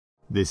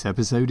This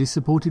episode is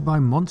supported by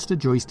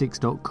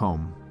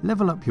MonsterJoysticks.com.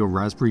 Level up your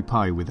Raspberry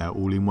Pi with our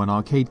all-in-one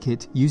arcade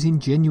kit using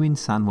genuine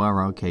Sanwa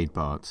arcade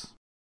parts.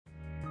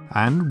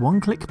 And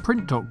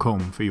OneClickPrint.com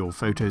for your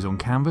photos on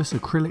canvas,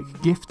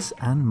 acrylic, gifts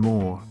and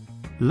more.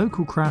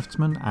 Local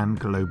craftsmen and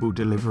global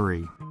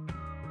delivery.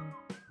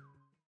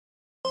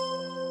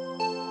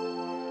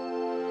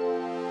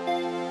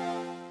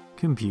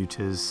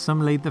 Computers.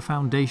 Some laid the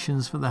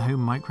foundations for the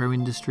home micro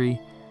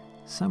industry.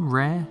 Some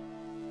rare,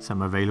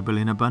 some available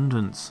in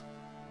abundance.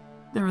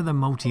 There are the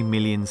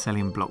multi-million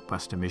selling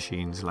blockbuster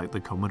machines like the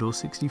Commodore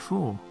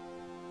 64.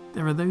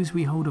 There are those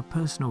we hold a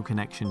personal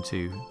connection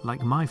to,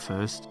 like my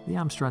first, the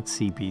Amstrad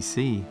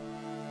CPC.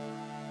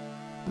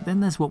 But then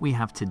there's what we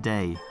have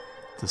today,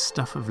 the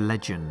stuff of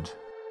legend.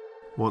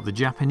 What the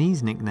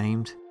Japanese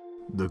nicknamed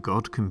the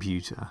God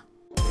Computer.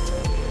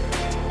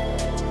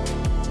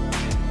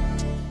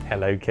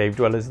 Hello cave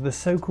dwellers, the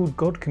so-called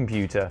God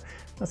Computer.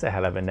 That's a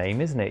hell of a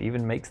name, isn't it?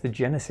 Even makes the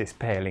Genesis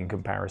pale in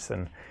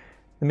comparison.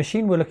 The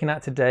machine we're looking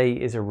at today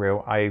is a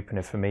real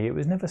eye-opener for me. It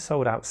was never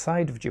sold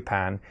outside of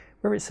Japan,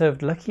 where it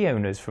served lucky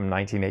owners from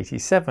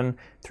 1987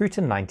 through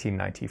to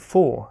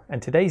 1994,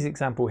 and today's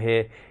example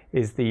here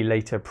is the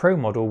later Pro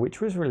model,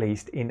 which was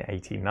released in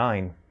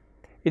 '89.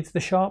 It's the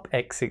Sharp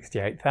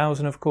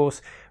X68000, of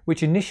course,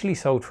 which initially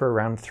sold for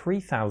around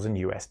 $3,000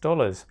 US,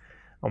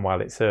 and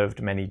while it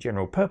served many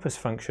general purpose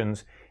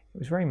functions, it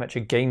was very much a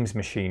games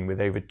machine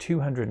with over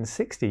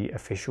 260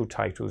 official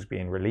titles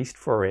being released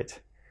for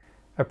it.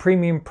 A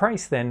premium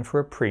price then for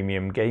a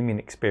premium gaming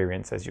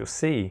experience, as you'll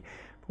see.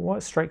 But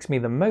what strikes me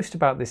the most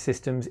about this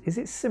system is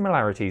its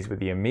similarities with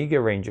the Amiga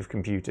range of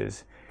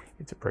computers.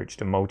 Its approach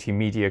to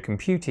multimedia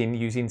computing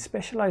using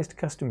specialized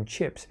custom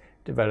chips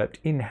developed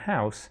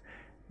in-house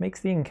makes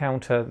the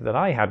encounter that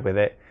I had with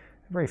it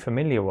a very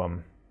familiar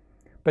one.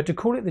 But to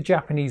call it the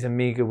Japanese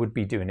Amiga would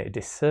be doing it a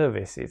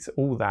disservice. It's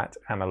all that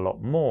and a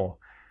lot more.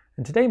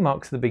 And today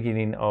marks the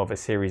beginning of a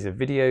series of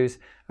videos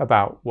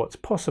about what's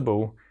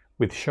possible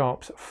with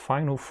Sharp's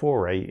final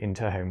foray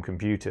into home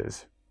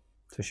computers.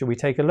 So should we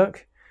take a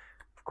look?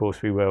 Of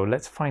course we will.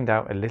 Let's find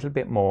out a little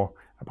bit more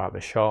about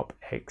the Sharp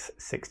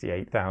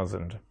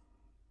X68000.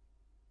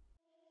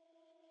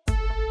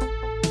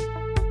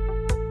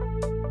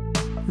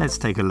 Let's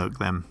take a look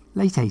then.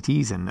 Late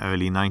 80s and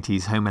early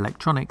 90s home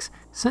electronics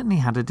certainly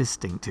had a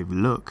distinctive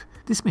look.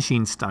 This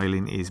machine's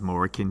styling is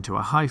more akin to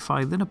a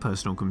hi-fi than a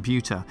personal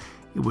computer.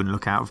 It wouldn't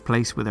look out of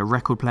place with a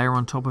record player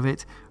on top of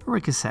it or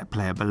a cassette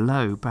player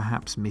below,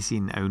 perhaps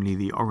missing only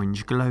the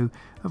orange glow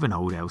of an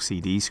old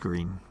LCD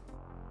screen.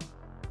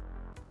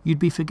 You'd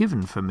be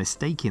forgiven for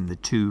mistaking the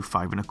two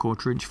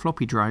 5¼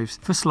 floppy drives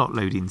for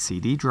slot-loading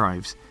CD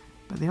drives,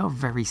 but they are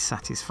very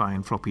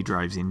satisfying floppy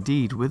drives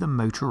indeed with a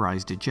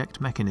motorized eject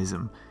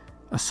mechanism.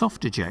 A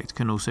soft eject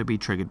can also be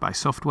triggered by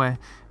software,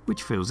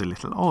 which feels a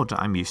little odd.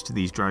 I'm used to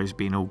these drives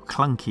being all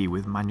clunky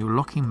with manual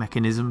locking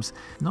mechanisms,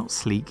 not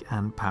sleek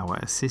and power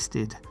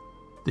assisted.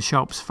 The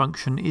Sharp's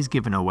function is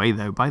given away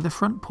though by the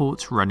front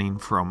ports running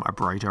from a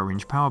bright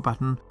orange power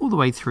button all the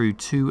way through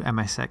two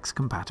MSX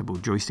compatible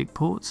joystick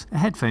ports, a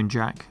headphone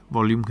jack,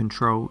 volume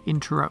control,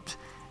 interrupt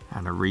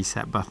and a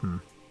reset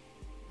button.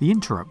 The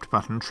interrupt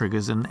button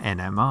triggers an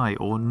NMI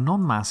or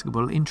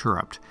non-maskable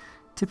interrupt.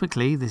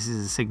 Typically, this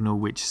is a signal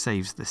which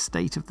saves the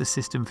state of the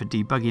system for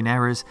debugging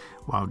errors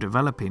while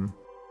developing.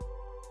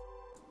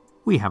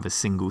 We have a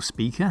single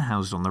speaker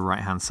housed on the right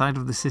hand side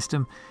of the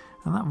system,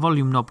 and that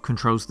volume knob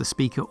controls the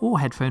speaker or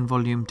headphone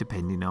volume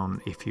depending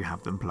on if you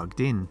have them plugged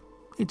in.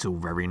 It's all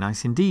very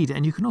nice indeed,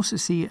 and you can also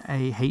see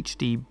a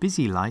HD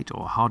busy light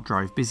or hard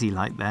drive busy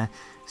light there,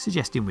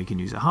 suggesting we can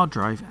use a hard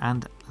drive,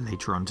 and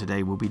later on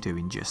today we'll be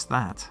doing just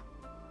that.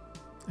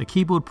 A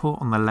keyboard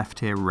port on the left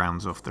here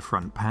rounds off the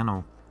front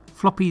panel.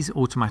 Floppies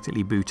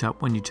automatically boot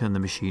up when you turn the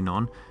machine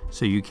on,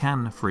 so you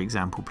can, for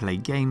example, play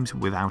games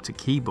without a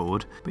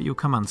keyboard, but you'll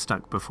come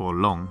unstuck before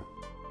long.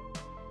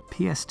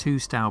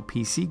 PS2 style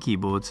PC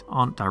keyboards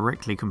aren't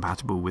directly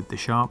compatible with the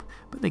Sharp,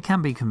 but they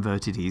can be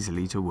converted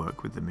easily to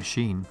work with the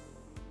machine.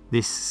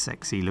 This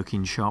sexy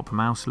looking Sharp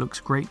mouse looks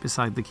great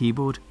beside the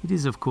keyboard. It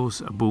is of course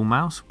a ball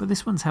mouse, but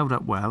this one's held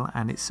up well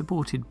and it's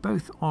supported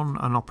both on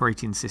an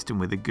operating system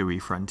with a GUI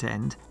front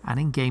end and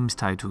in games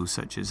titles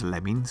such as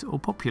Lemmings or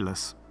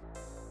Populous.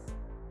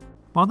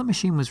 While the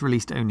machine was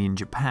released only in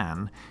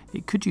Japan,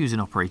 it could use an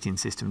operating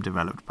system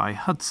developed by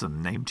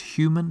Hudson named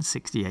Human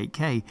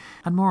 68K,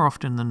 and more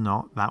often than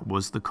not that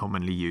was the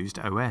commonly used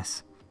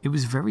OS. It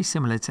was very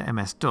similar to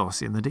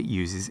MS-DOS in that it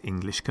uses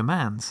English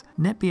commands.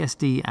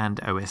 NetBSD and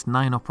OS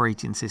 9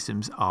 operating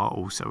systems are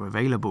also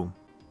available.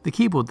 The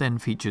keyboard then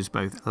features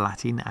both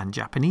Latin and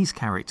Japanese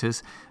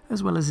characters,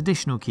 as well as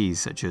additional keys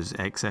such as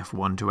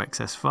XF1 to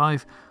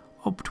XS5,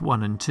 Opt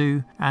 1 and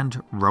 2,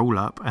 and Roll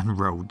Up and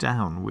Roll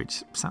Down,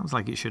 which sounds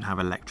like it should have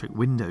electric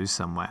windows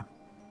somewhere.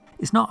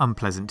 It's not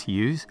unpleasant to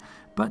use,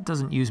 but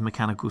doesn't use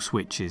mechanical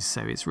switches,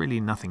 so it's really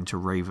nothing to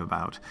rave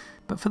about.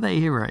 But for the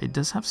era, it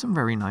does have some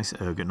very nice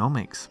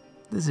ergonomics.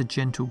 There's a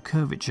gentle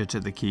curvature to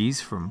the keys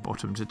from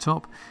bottom to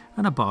top,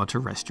 and a bar to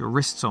rest your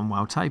wrists on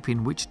while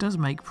typing, which does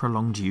make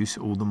prolonged use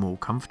all the more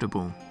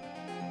comfortable.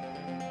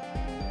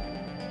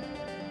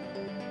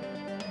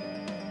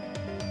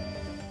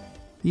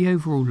 The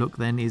overall look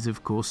then is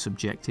of course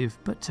subjective,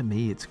 but to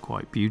me it's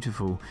quite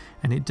beautiful,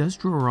 and it does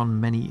draw on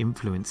many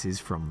influences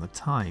from the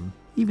time.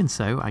 Even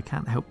so, I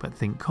can't help but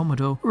think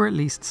Commodore were at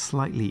least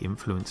slightly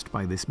influenced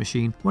by this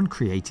machine when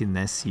creating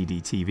their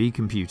CD-TV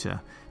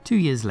computer, 2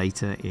 years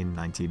later in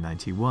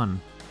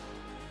 1991.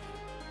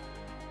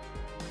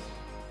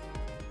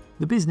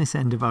 The business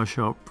end of our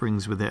shop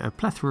brings with it a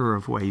plethora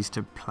of ways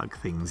to plug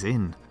things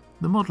in.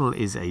 The model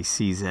is a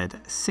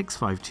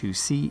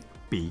CZ652C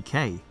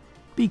BK.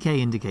 BK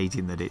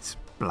indicating that it's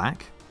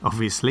black,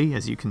 obviously,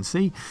 as you can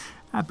see,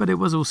 but it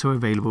was also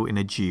available in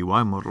a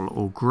GUI model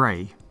or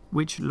grey,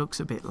 which looks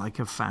a bit like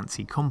a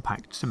fancy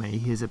compact to me.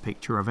 Here's a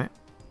picture of it,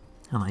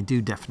 and I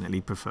do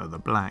definitely prefer the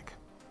black.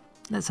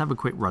 Let's have a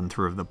quick run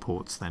through of the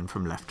ports then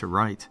from left to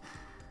right.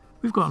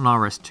 We've got an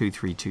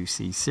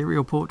RS232C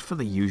serial port for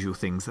the usual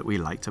things that we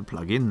like to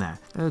plug in there,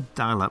 a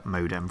dial-up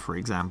modem for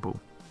example.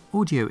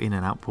 Audio in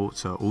and out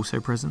ports are also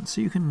present, so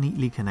you can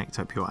neatly connect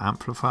up your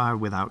amplifier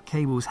without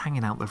cables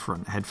hanging out the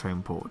front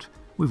headphone port.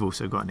 We've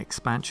also got an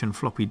expansion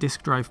floppy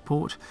disk drive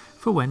port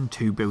for when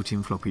 2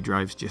 built-in floppy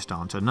drives just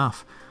aren't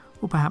enough,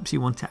 or perhaps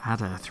you want to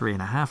add a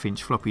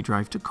 3.5-inch floppy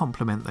drive to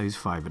complement those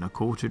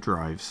 5.25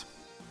 drives.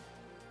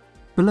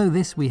 Below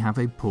this we have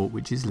a port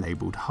which is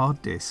labelled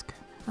hard disk,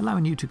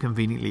 allowing you to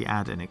conveniently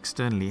add an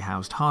externally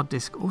housed hard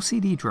disk or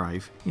CD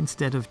drive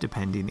instead of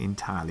depending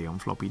entirely on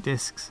floppy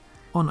disks.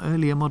 On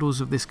earlier models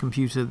of this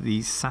computer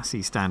the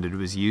SASE standard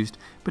was used,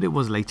 but it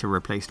was later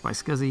replaced by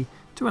SCSI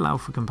to allow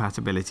for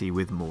compatibility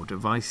with more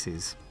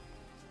devices.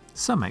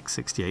 Some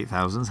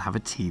X68000s have a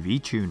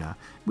TV tuner,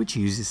 which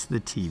uses the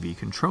TV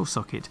control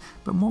socket,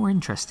 but more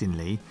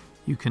interestingly,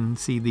 you can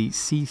see the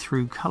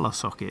see-through colour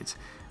socket,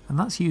 and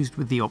that's used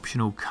with the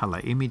optional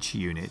colour image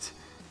unit.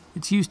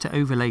 It's used to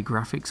overlay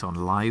graphics on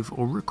live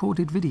or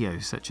recorded video,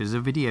 such as a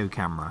video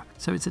camera,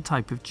 so it's a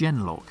type of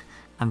Genlock,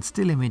 and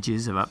still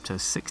images of up to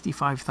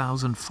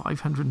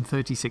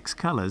 65,536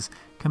 colours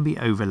can be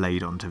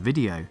overlaid onto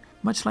video,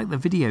 much like the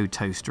video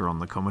toaster on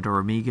the Commodore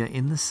Amiga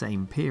in the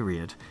same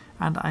period.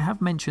 And I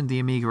have mentioned the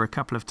Amiga a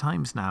couple of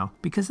times now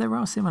because there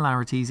are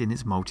similarities in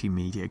its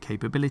multimedia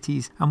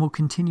capabilities, and we'll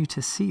continue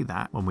to see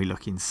that when we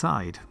look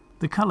inside.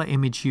 The colour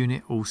image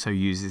unit also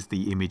uses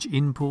the image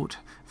in port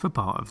for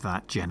part of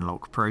that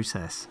Genlock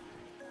process.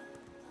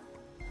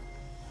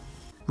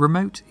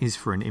 Remote is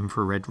for an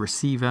infrared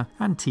receiver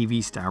and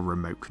TV style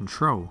remote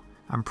control,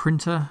 and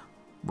printer,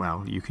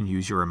 well, you can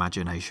use your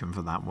imagination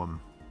for that one.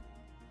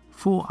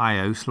 4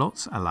 I/O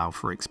slots allow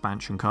for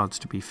expansion cards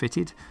to be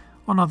fitted.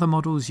 On other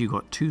models you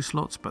got 2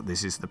 slots, but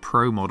this is the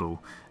Pro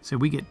model, so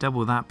we get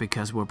double that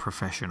because we're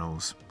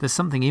professionals. There's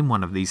something in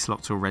one of these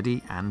slots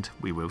already, and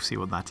we will see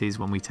what that is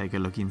when we take a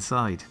look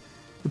inside.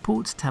 The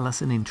ports tell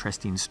us an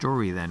interesting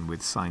story then,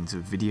 with signs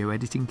of video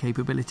editing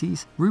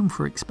capabilities, room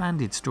for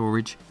expanded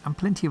storage, and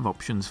plenty of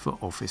options for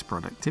office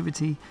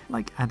productivity,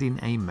 like adding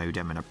a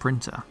modem and a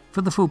printer.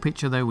 For the full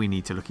picture though we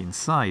need to look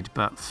inside,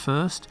 but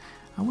first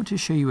I want to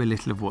show you a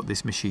little of what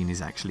this machine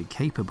is actually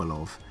capable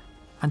of.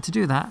 And to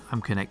do that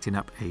I'm connecting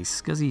up a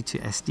SCSI to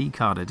SD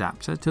card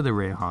adapter to the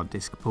rear hard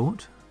disk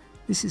port.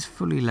 This is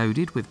fully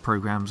loaded with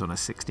programs on a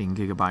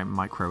 16GB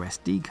micro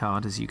SD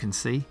card, as you can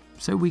see,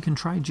 so we can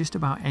try just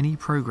about any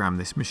program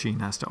this machine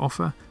has to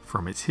offer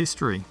from its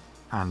history.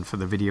 And for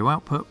the video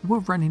output, we're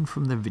running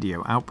from the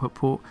video output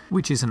port,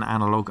 which is an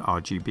analog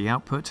RGB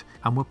output,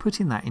 and we're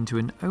putting that into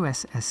an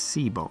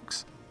OSSC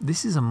box.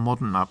 This is a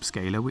modern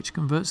upscaler which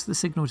converts the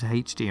signal to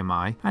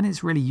HDMI, and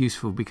it's really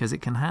useful because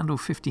it can handle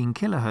 15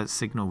 kHz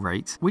signal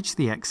rates, which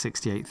the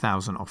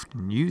X68000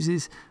 often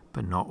uses,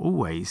 but not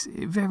always.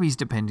 It varies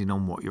depending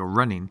on what you're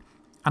running.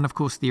 And of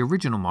course the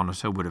original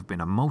monitor would have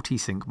been a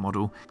multi-sync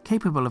model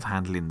capable of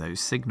handling those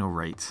signal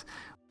rates.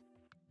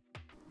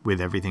 With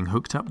everything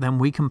hooked up then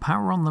we can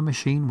power on the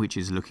machine, which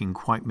is looking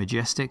quite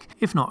majestic,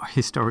 if not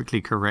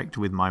historically correct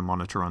with my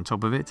monitor on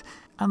top of it,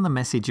 and the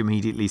message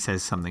immediately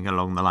says something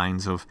along the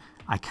lines of,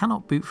 "I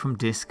cannot boot from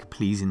disk,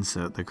 please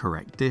insert the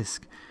correct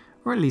disk."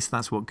 Or at least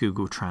that's what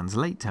Google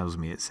Translate tells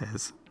me it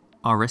says.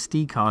 Our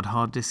SD card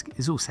hard disk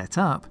is all set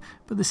up,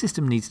 but the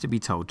system needs to be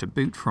told to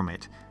boot from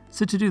it.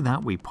 So to do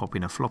that we pop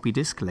in a floppy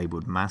disk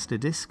labelled master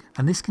disk,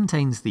 and this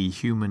contains the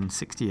human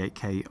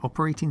 68K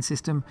operating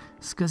system,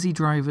 SCSI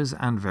drivers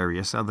and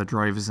various other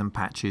drivers and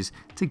patches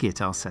to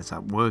get our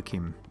setup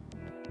working.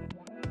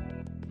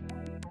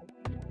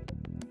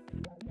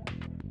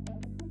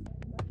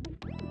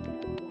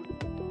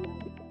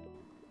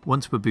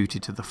 Once we're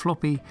booted to the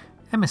floppy,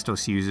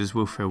 MS-DOS users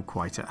will feel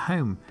quite at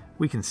home.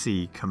 We can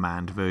see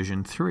command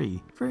version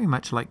 3, very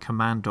much like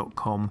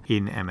command.com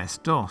in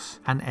MS-DOS,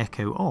 and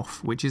echo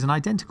off, which is an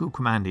identical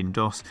command in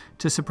DOS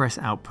to suppress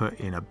output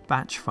in a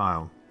batch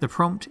file. The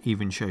prompt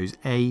even shows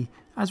A,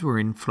 as we're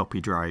in floppy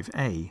drive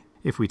A.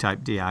 If we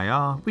type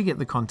dir, we get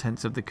the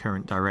contents of the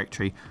current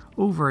directory,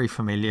 all very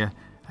familiar,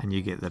 and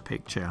you get the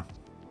picture.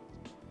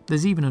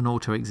 There's even an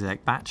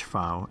autoexec batch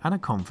file and a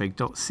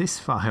config.sys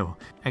file.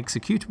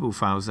 Executable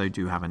files though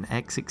do have an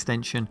X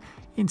extension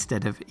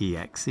instead of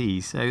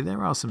exe, so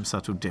there are some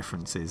subtle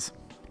differences.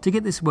 To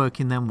get this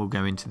working then, we'll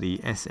go into the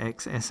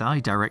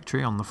SXSI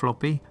directory on the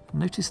floppy.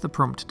 Notice the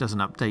prompt doesn't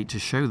update to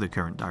show the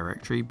current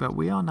directory, but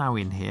we are now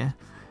in here.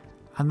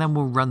 And then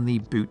we'll run the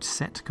boot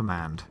set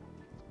command.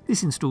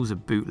 This installs a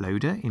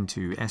bootloader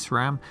into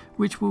SRAM,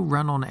 which will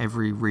run on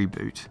every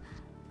reboot.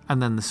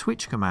 And then the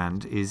switch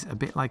command is a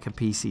bit like a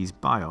PC's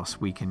BIOS.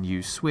 We can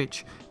use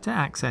switch to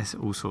access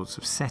all sorts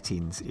of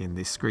settings in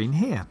this screen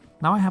here.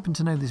 Now I happen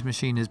to know this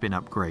machine has been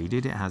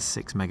upgraded. It has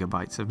 6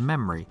 megabytes of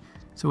memory.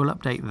 So we'll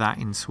update that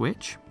in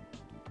switch,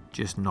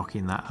 just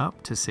knocking that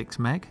up to 6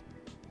 meg.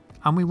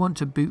 And we want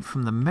to boot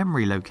from the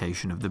memory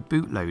location of the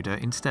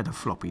bootloader instead of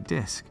floppy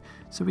disk.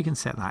 So we can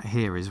set that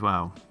here as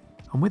well.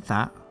 And with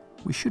that,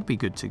 we should be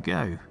good to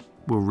go.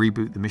 We'll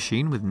reboot the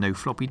machine with no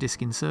floppy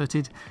disk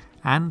inserted,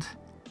 and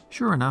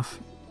sure enough,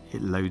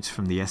 it loads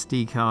from the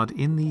SD card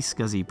in the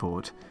SCSI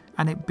port,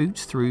 and it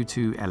boots through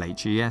to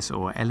LHES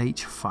or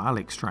LH File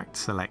Extract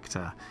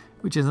Selector,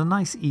 which is a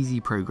nice easy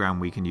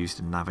program we can use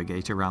to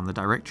navigate around the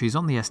directories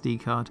on the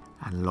SD card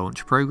and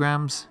launch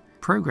programs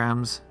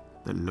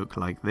that look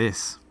like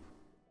this.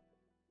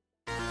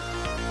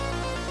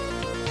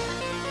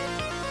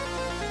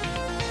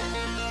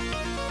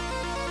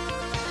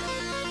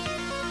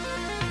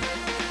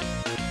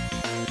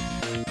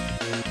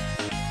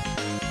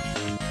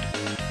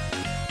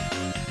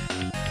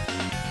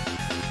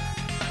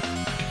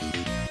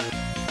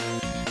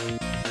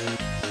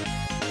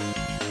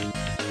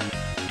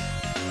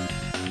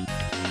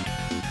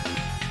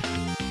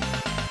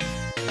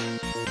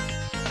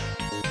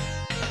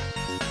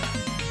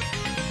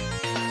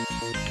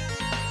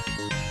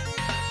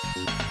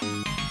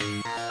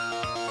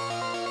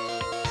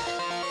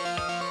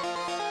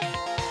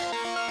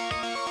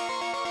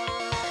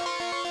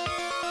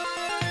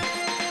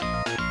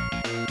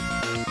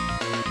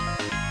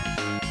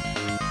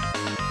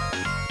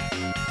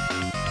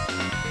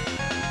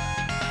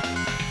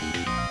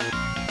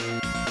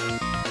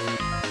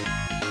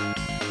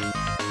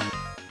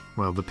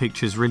 Well, the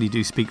pictures really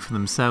do speak for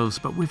themselves,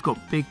 but we've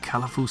got big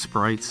colourful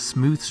sprites,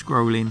 smooth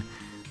scrolling,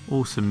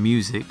 awesome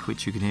music,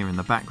 which you can hear in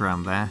the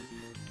background there,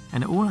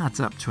 and it all adds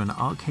up to an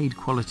arcade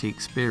quality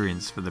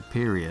experience for the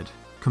period.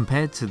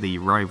 Compared to the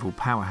rival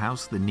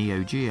powerhouse, the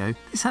Neo Geo,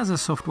 this has a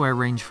software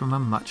range from a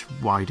much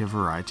wider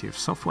variety of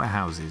software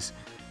houses,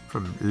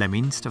 from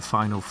Lemmings to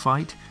Final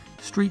Fight,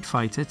 Street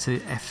Fighter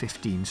to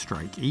F-15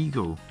 Strike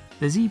Eagle.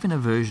 There's even a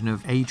version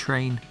of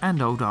A-Train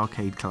and old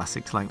arcade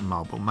classics like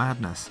Marble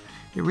Madness.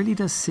 It really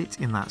does sit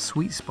in that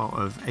sweet spot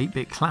of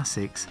 8-bit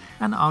classics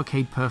and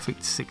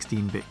arcade-perfect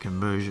 16-bit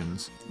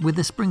conversions, with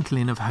a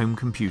sprinkling of home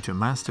computer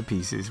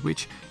masterpieces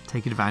which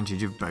take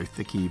advantage of both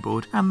the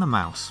keyboard and the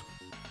mouse.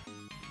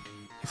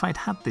 If I'd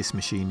had this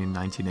machine in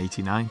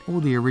 1989, or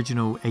the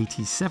original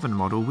 87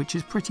 model, which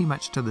is pretty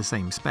much to the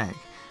same spec,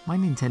 my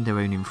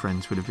Nintendo-owning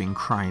friends would have been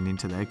crying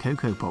into their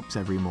Cocoa Pops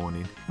every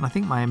morning, and I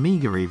think my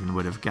Amiga even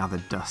would have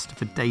gathered dust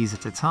for days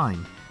at a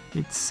time.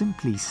 It's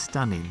simply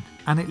stunning,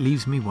 and it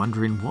leaves me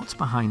wondering what's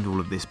behind all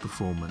of this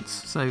performance.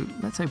 So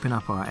let's open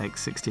up our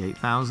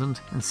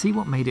X68000 and see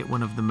what made it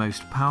one of the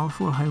most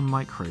powerful home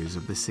micros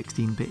of the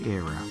 16-bit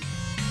era.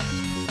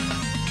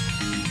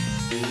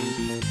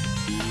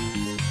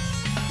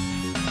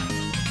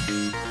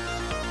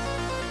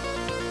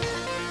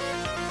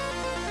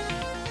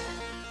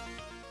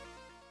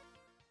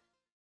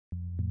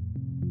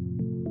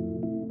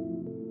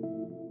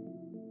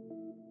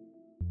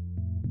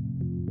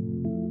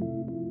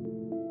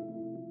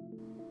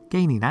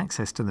 Gaining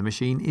access to the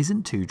machine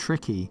isn't too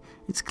tricky.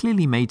 It's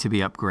clearly made to be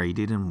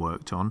upgraded and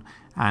worked on,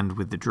 and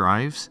with the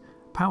drives,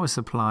 power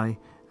supply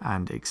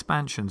and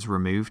expansions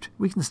removed,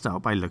 we can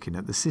start by looking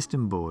at the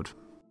system board.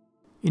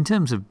 In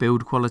terms of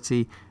build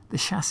quality, the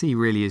chassis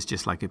really is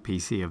just like a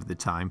PC of the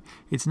time.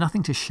 It's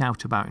nothing to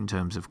shout about in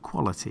terms of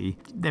quality.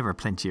 There are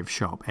plenty of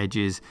sharp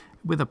edges,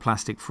 with a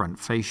plastic front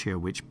fascia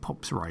which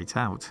pops right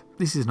out.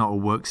 This is not a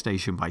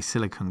workstation by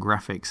Silicon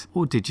Graphics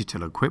or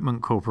Digital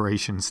Equipment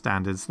Corporation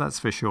standards, that's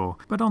for sure,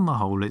 but on the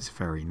whole it's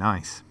very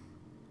nice.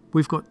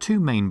 We've got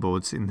two main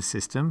boards in the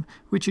system,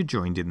 which are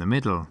joined in the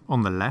middle.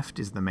 On the left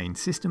is the main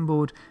system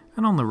board,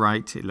 and on the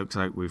right it looks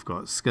like we've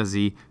got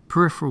SCSI,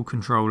 peripheral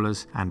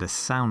controllers, and a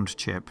sound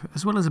chip,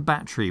 as well as a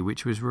battery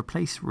which was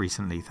replaced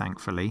recently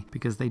thankfully,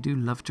 because they do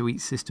love to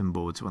eat system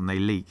boards when they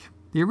leak.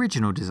 The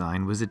original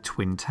design was a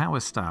twin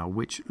tower style,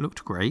 which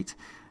looked great,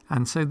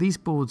 and so these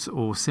boards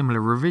or similar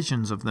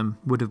revisions of them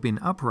would have been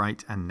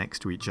upright and next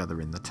to each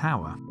other in the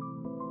tower.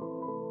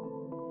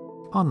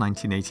 Our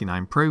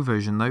 1989 Pro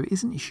version though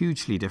isn't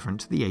hugely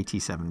different to the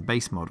 87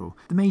 base model,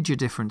 the major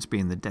difference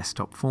being the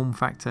desktop form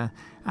factor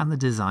and the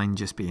design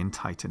just being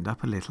tightened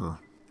up a little.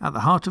 At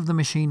the heart of the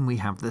machine we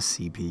have the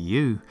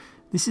CPU.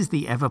 This is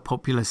the ever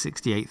popular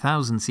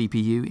 68000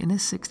 CPU in a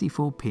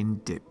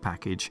 64-pin DIP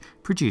package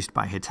produced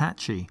by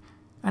Hitachi,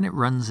 and it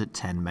runs at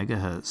 10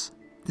 MHz.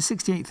 The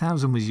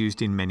 68000 was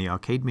used in many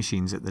arcade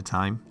machines at the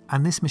time,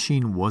 and this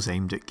machine was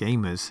aimed at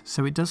gamers,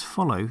 so it does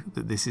follow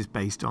that this is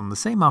based on the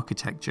same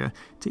architecture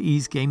to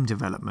ease game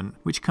development,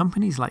 which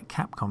companies like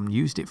Capcom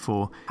used it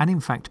for and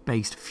in fact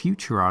based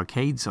future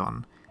arcades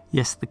on.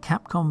 Yes, the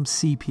Capcom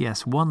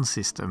CPS-1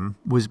 system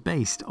was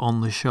based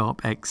on the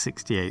Sharp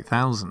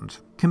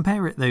X68000.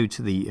 Compare it though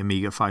to the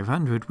Amiga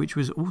 500, which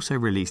was also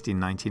released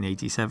in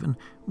 1987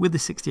 with the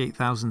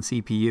 68000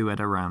 CPU at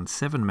around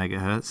 7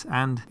 MHz,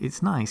 and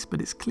it's nice, but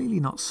it's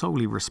clearly not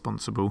solely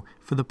responsible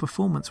for the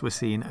performance we're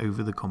seeing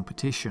over the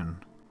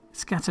competition.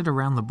 Scattered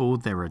around the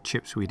board there are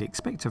chips we'd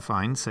expect to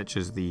find, such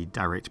as the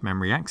Direct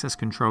Memory Access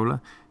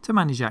Controller to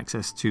manage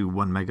access to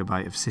 1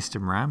 MB of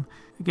system RAM.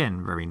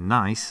 Again, very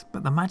nice,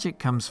 but the magic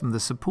comes from the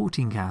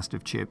supporting cast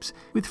of chips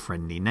with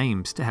friendly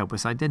names to help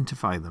us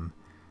identify them.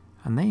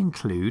 And they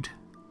include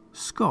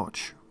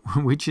Scotch,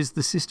 which is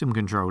the system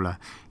controller.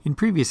 In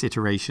previous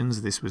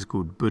iterations this was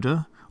called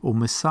Buddha or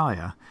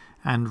Messiah,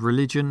 and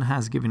religion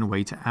has given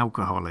way to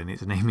alcohol in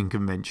its naming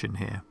convention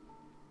here.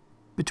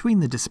 Between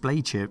the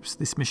display chips,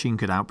 this machine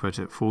could output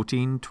at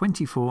 14,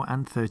 24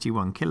 and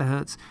 31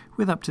 kHz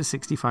with up to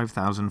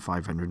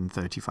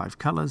 65,535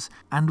 colours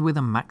and with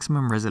a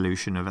maximum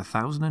resolution of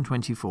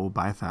 1024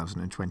 by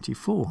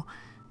 1024.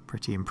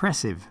 Pretty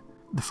impressive.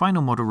 The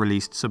final model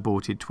released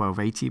supported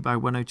 1280 by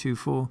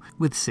 1024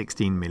 with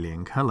 16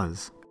 million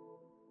colours.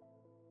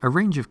 A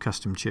range of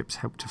custom chips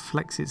help to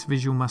flex its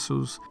visual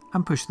muscles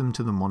and push them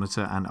to the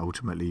monitor and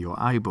ultimately your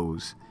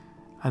eyeballs.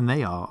 And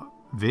they are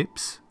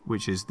VIPs,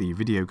 which is the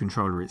video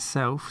controller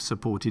itself,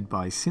 supported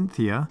by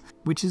Cynthia,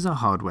 which is a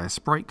hardware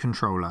sprite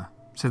controller.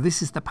 So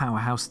this is the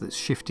powerhouse that's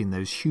shifting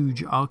those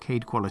huge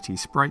arcade quality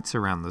sprites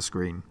around the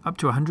screen. Up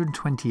to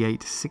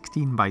 128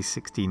 16 by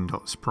 16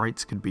 dot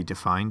sprites could be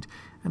defined,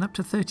 and up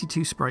to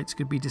 32 sprites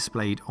could be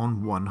displayed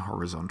on one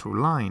horizontal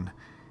line.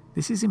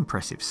 This is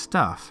impressive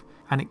stuff,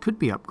 and it could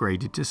be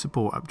upgraded to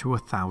support up to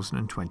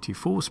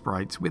 1024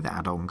 sprites with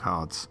add-on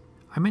cards.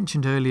 I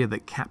mentioned earlier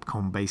that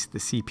Capcom based the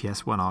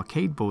CPS-1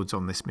 arcade boards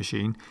on this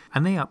machine,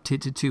 and they upped it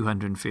to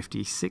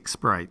 256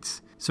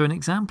 sprites. So an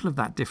example of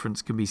that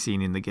difference can be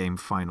seen in the game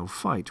Final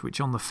Fight,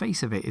 which on the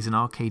face of it is an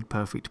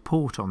arcade-perfect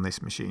port on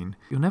this machine.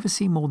 You'll never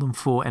see more than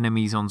 4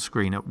 enemies on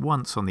screen at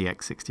once on the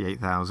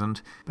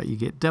X68000, but you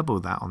get double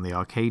that on the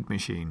arcade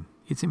machine.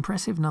 It's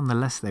impressive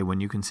nonetheless though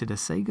when you consider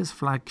Sega's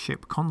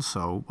flagship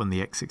console when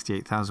the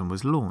X68000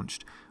 was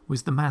launched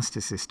was the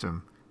Master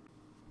System.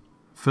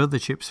 Further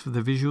chips for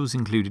the visuals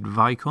included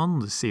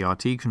Vicon, the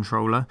CRT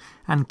controller,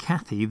 and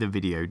Cathy, the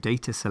video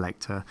data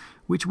selector,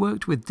 which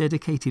worked with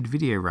dedicated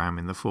video RAM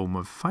in the form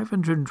of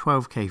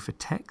 512K for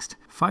text,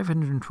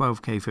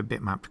 512K for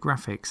bitmapped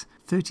graphics,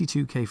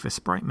 32K for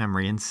sprite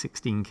memory and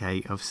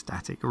 16K of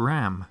static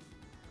RAM.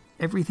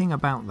 Everything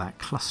about that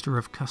cluster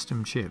of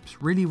custom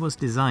chips really was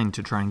designed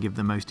to try and give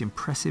the most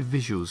impressive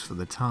visuals for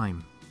the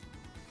time.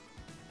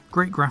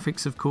 Great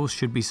graphics of course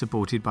should be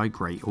supported by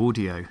great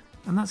audio.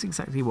 And that's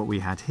exactly what we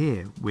had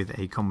here, with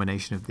a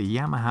combination of the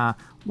Yamaha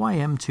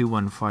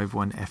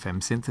YM2151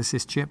 FM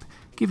synthesis chip,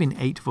 giving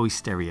 8 voice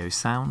stereo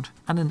sound,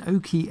 and an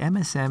Oki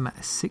MSM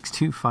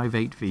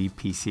 6258V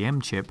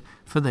PCM chip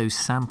for those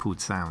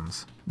sampled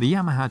sounds. The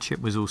Yamaha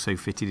chip was also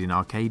fitted in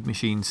arcade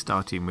machines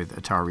starting with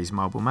Atari's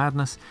Marble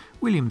Madness,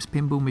 Williams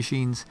pinball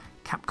machines,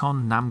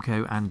 Capcom,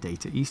 Namco and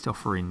Data East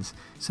offerings,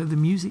 so the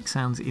music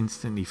sounds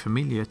instantly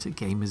familiar to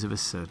gamers of a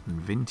certain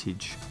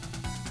vintage.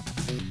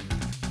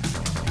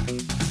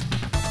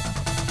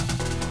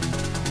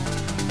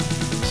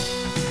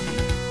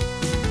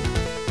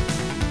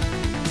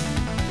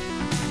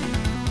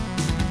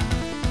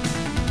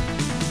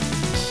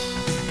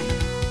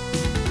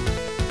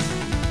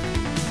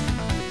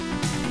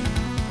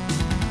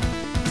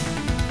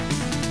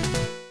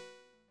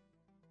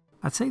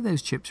 I'd say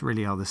those chips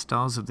really are the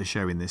stars of the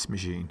show in this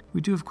machine. We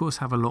do of course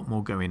have a lot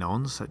more going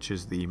on, such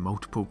as the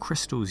multiple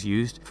crystals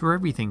used for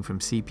everything from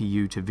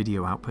CPU to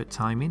video output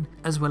timing,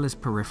 as well as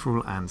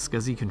peripheral and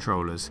SCSI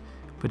controllers,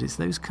 but it's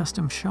those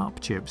custom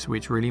Sharp chips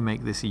which really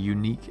make this a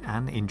unique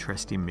and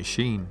interesting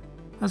machine.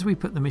 As we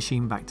put the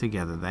machine back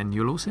together then,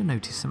 you'll also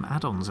notice some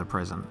add-ons are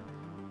present.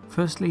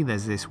 Firstly,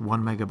 there's this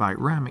 1 MB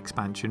RAM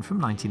expansion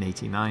from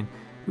 1989,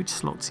 which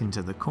slots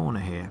into the corner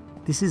here.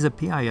 This is a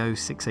PIO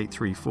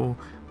 6834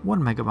 1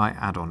 MB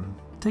add-on,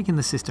 taking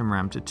the system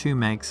RAM to 2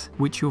 megs,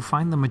 which you'll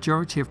find the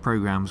majority of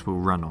programs will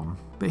run on.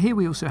 But here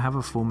we also have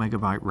a 4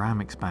 MB RAM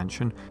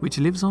expansion, which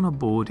lives on a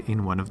board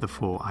in one of the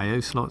 4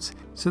 I/O slots,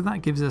 so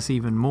that gives us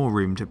even more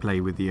room to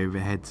play with the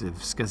overheads of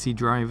SCSI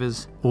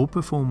drivers, or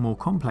perform more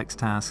complex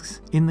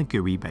tasks in the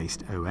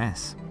GUI-based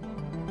OS.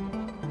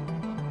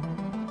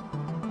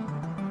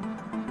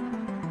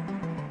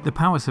 The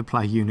power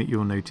supply unit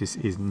you'll notice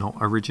is not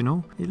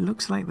original. It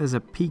looks like there's a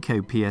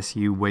Pico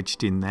PSU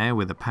wedged in there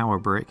with a power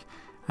brick,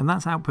 and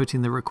that's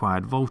outputting the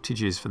required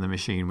voltages for the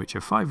machine, which are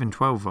 5 and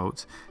 12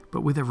 volts,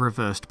 but with a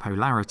reversed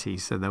polarity,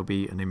 so there'll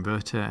be an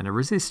inverter and a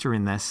resistor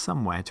in there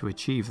somewhere to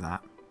achieve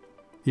that.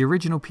 The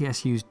original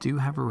PSUs do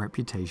have a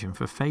reputation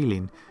for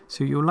failing,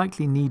 so you'll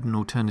likely need an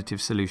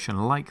alternative solution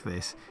like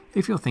this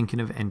if you're thinking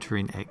of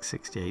entering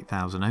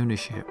X68000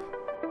 ownership.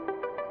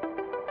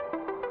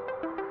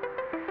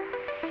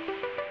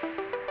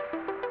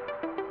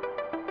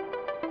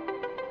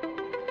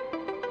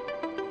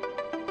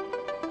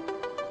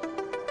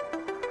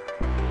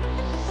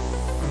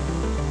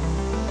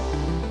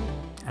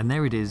 And and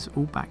there it is,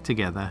 all back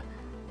together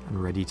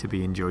and ready to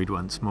be enjoyed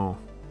once more.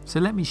 So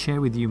let me share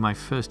with you my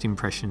first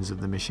impressions of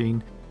the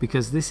machine,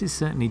 because this is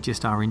certainly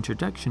just our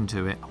introduction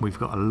to it. We've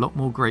got a lot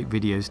more great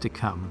videos to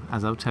come,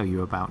 as I'll tell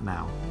you about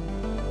now.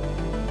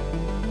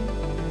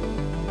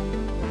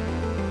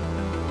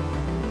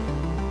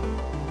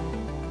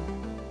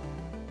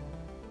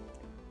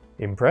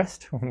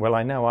 Impressed? Well,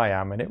 I know I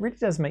am, and it really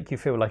does make you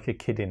feel like a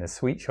kid in a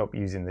sweet shop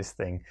using this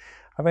thing.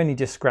 I've only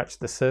just scratched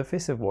the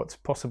surface of what's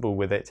possible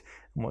with it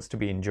and what's to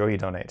be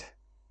enjoyed on it.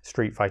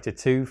 Street Fighter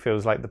 2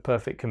 feels like the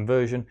perfect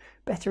conversion,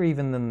 better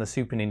even than the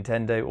Super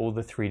Nintendo or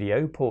the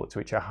 3DO ports,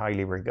 which are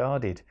highly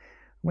regarded.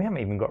 We haven't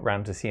even got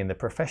round to seeing the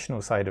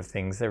professional side of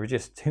things. There are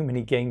just too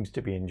many games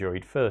to be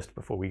enjoyed first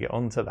before we get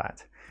onto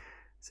that.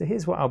 So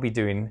here's what I'll be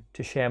doing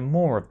to share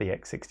more of the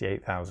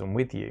X68000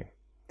 with you.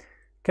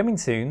 Coming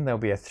soon, there'll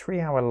be a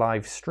 3-hour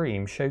live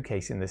stream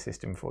showcasing the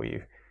system for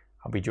you.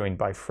 I'll be joined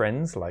by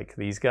friends like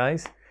these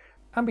guys.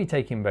 I'll be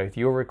taking both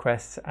your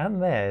requests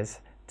and theirs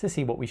to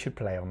see what we should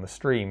play on the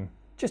stream,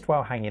 just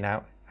while hanging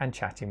out and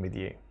chatting with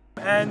you.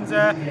 And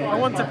I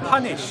want to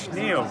punish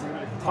Neil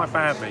quite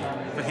badly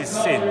for his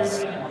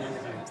sins.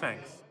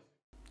 Thanks.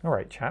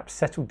 Alright chaps,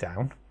 settle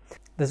down.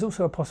 There's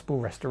also a possible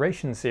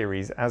restoration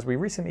series, as we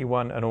recently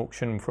won an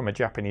auction from a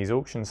Japanese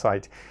auction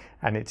site,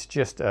 and it's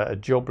just a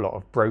job lot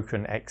of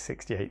broken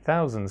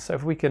X68000s. So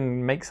if we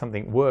can make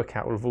something work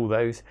out of all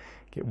those,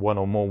 get one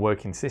or more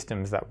working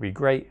systems, that would be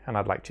great, and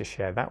I'd like to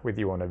share that with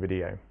you on a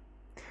video.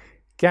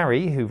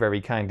 Gary, who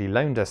very kindly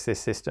loaned us this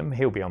system,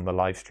 he'll be on the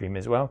live stream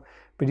as well,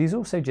 but he's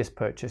also just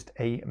purchased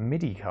a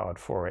MIDI card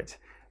for it.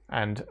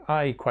 And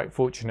I, quite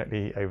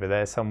fortunately over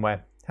there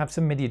somewhere, have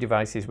some MIDI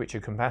devices which are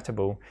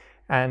compatible,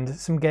 and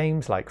some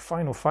games like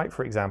Final Fight,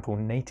 for example,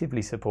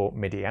 natively support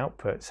MIDI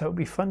output, so it'll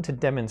be fun to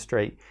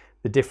demonstrate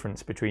the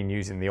difference between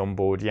using the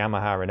onboard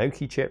Yamaha and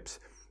Oki chips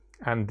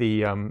and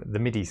the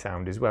MIDI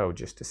sound as well,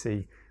 just to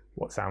see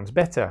what sounds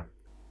better.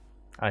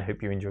 I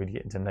hope you enjoyed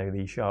getting to know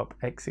the Sharp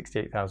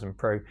X68000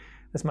 Pro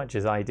as much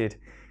as I did. It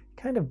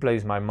kind of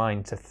blows my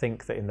mind to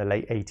think that in the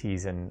late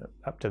 80s and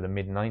up to the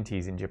mid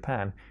 90s in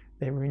Japan,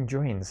 they were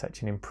enjoying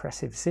such an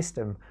impressive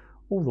system.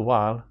 All the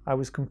while, I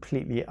was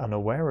completely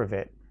unaware of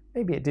it.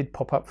 Maybe it did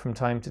pop up from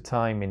time to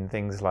time in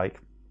things like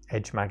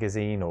Edge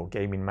magazine or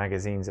gaming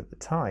magazines at the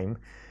time,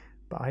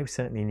 but I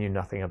certainly knew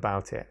nothing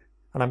about it.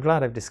 And I'm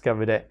glad I've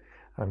discovered it,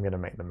 and I'm going to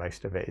make the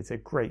most of it. It's a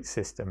great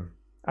system.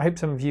 I hope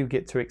some of you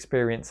get to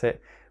experience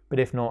it, but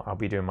if not, I'll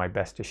be doing my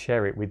best to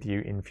share it with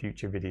you in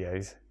future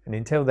videos. And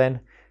until then,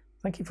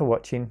 thank you for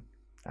watching,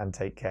 and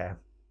take care.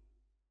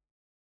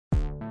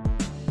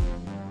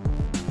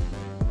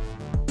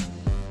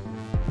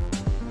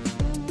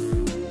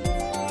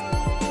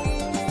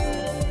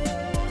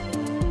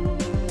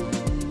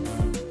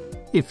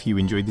 If you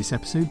enjoyed this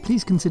episode,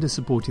 please consider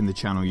supporting the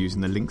channel using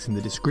the links in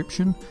the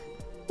description,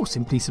 or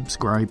simply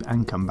subscribe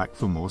and come back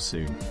for more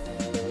soon.